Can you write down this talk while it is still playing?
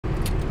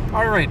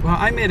All right, well,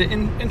 I made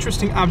an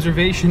interesting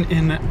observation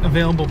in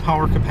available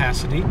power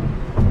capacity,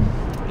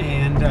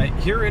 and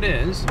here it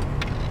is.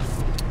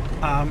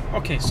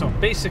 Okay, so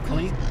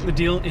basically the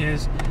deal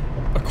is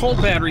a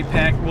cold battery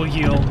pack will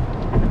yield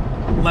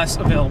less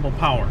available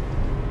power,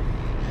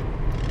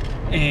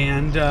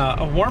 and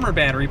a warmer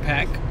battery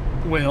pack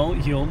will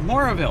yield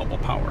more available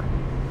power.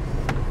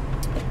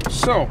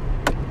 So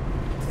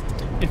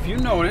if you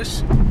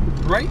notice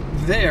right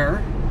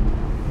there,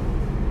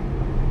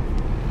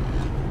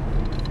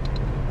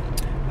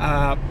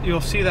 you'll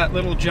see that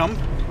little jump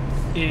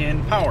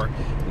in power.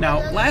 Now,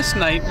 last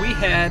night we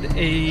had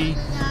a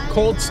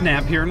cold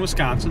snap here in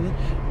Wisconsin,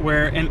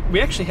 and we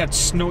actually had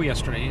snow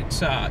yesterday.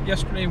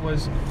 Yesterday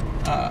was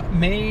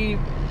May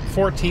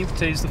 14th.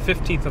 Today's the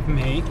 15th of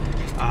May.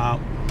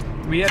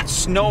 We had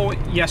snow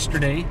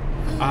yesterday,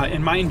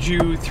 and mind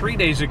you, 3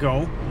 days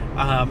ago,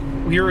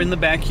 we were in the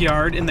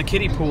backyard in the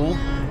kiddie pool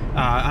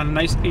on a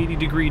nice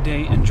 80-degree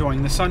day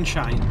enjoying the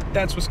sunshine.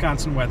 That's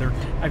Wisconsin weather.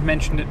 I've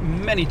mentioned it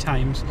many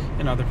times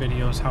in other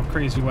videos how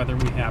crazy weather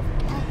we have.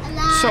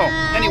 So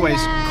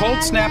anyways,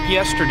 cold snap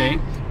yesterday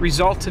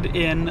resulted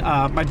in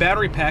my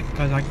battery pack,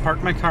 because I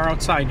park my car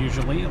outside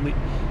usually.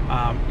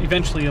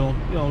 Eventually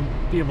you'll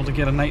be able to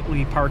get a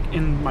nightly park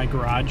in my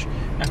garage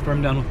after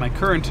I'm done with my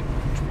current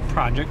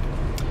project.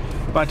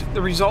 But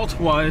the result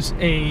was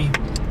a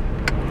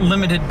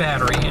limited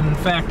battery. In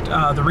fact,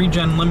 the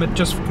regen limit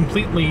just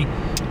completely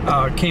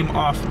came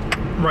off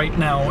right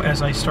now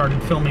as I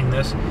started filming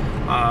this.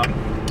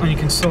 And you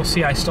can still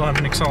see I still have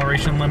an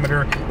acceleration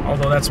limiter,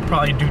 although that's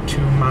probably due to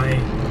my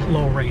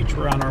low range.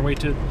 We're on our way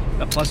to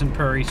the Pleasant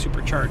Prairie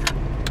supercharger.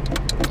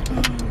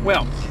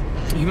 Well,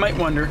 you might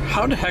wonder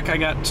how the heck I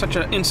got such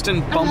an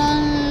instant bump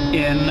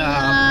in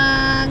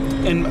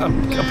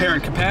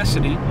apparent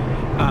capacity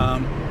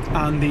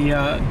on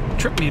the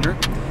trip meter,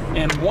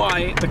 and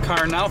why the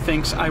car now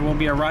thinks I will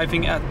be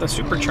arriving at the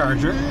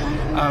supercharger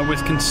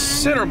with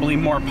considerably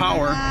more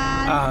power,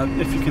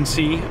 if you can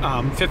see,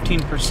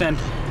 15%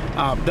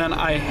 than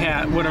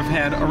I would have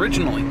had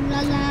originally.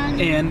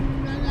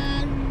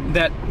 And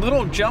that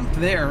little jump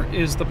there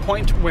is the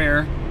point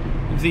where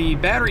the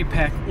battery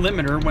pack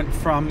limiter went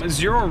from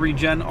 0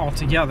 regen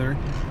altogether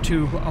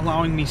to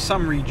allowing me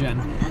some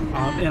regen.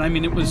 And I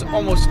mean, it was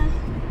almost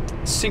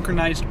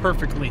synchronized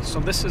perfectly.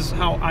 So this is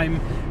how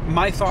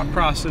my thought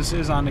process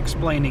is on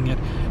explaining it.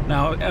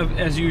 Now,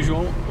 as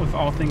usual with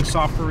all things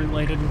software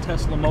related in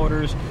Tesla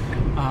motors,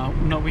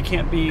 no, we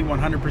can't be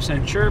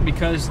 100% sure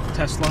because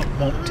Tesla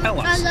won't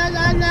tell us.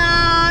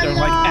 They're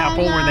like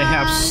Apple, where they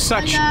have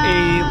such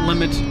a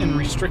limit and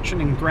restriction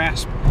and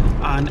grasp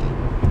on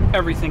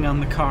everything on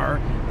the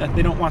car that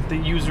they don't want the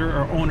user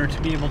or owner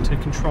to be able to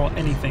control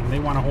anything. They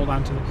want to hold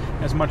on to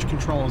as much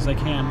control as they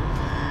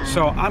can.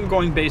 So I'm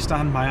going based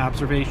on my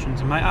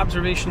observations, and my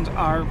observations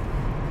are,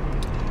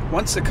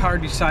 once the car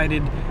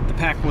decided the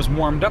pack was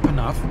warmed up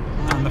enough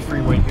on the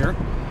freeway here,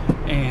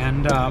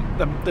 and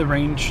the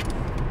range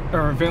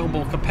or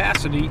available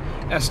capacity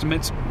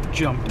estimates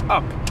jumped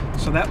up.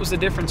 So that was the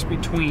difference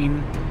between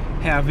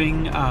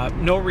having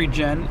no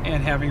regen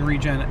and having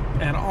regen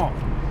at all.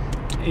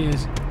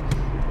 Is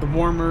the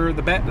warmer,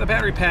 the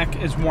battery pack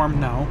is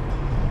warm now,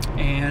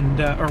 and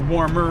or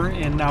warmer,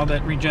 and now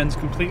that regen's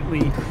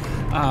completely,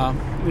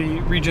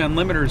 the regen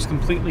limiter is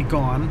completely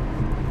gone.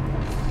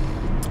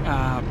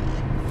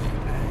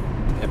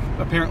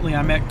 Apparently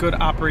I'm at good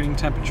operating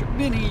temperature.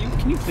 Vinny,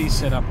 can you please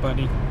sit up,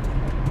 buddy?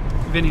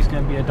 Vinny's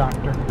gonna be a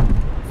doctor.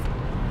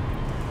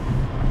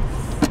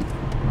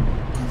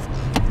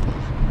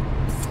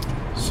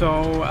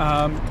 So,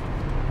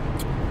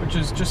 which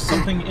is just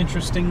something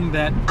interesting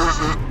that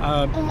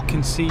you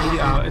can see.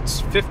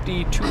 It's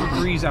 52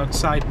 degrees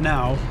outside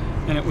now,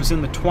 and it was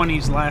in the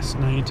 20s last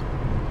night,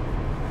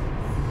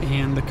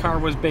 and the car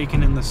was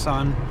baking in the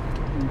sun.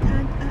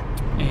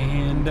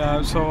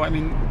 And so I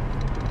mean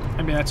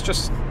that's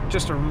just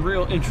a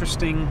real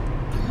interesting,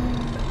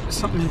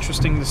 something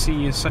interesting to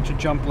see, is such a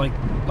jump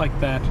like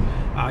that.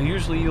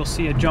 Usually you'll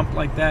see a jump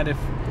like that if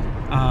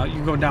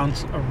you go down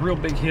a real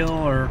big hill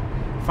or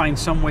find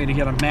some way to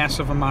get a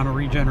massive amount of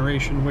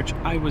regeneration, which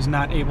I was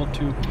not able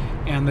to.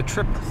 And the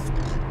trip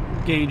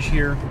gauge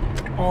here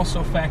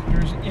also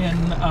factors in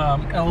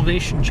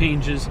elevation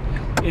changes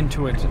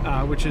into it,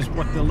 which is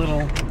what the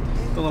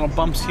little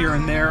bumps here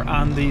and there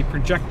on the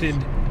projected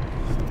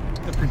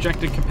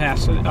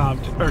capacity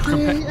or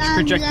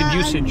projected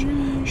usage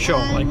show.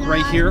 Like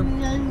right here,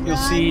 you'll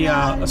see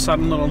a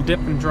sudden little dip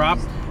and drop.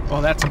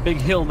 Well, that's a big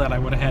hill that I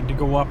would have had to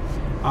go up,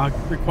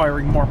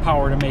 requiring more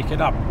power to make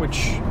it up,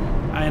 which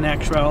in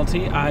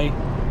actuality I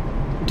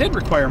did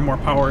require more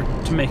power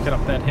to make it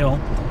up that hill.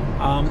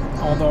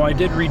 Although I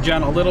did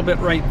regen a little bit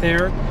right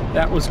there.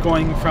 That was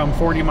going from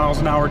 40 miles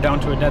an hour down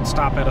to a dead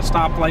stop at a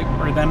stoplight,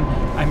 where then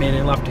I made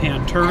a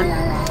left-hand turn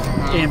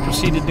and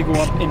proceeded to go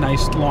up a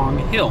nice long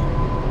hill.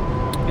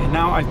 And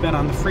now I've been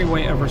on the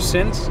freeway ever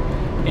since,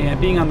 and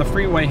being on the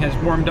freeway has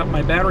warmed up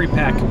my battery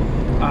pack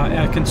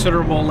at a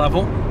considerable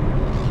level,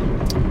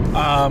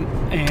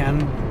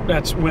 and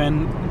that's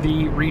when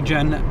the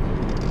regen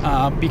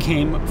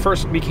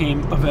first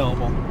became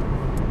available.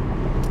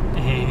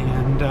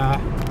 And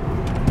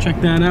check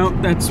that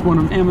out. That's one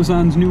of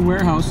Amazon's new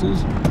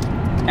warehouses.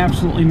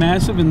 Absolutely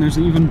massive, and there's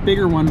an even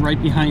bigger one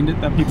right behind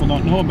it that people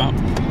don't know about.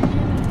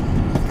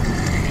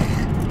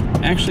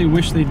 I actually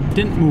wish they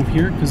didn't move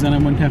here, because then I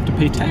wouldn't have to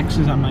pay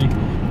taxes on my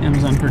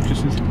Amazon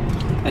purchases.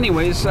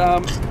 Anyways, I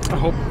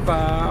hope,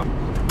 well,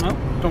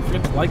 don't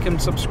forget to like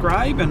and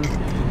subscribe, and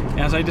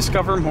as I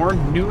discover more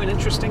new and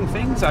interesting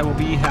things, I will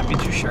be happy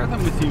to share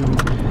them with you.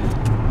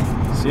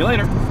 See you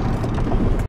later.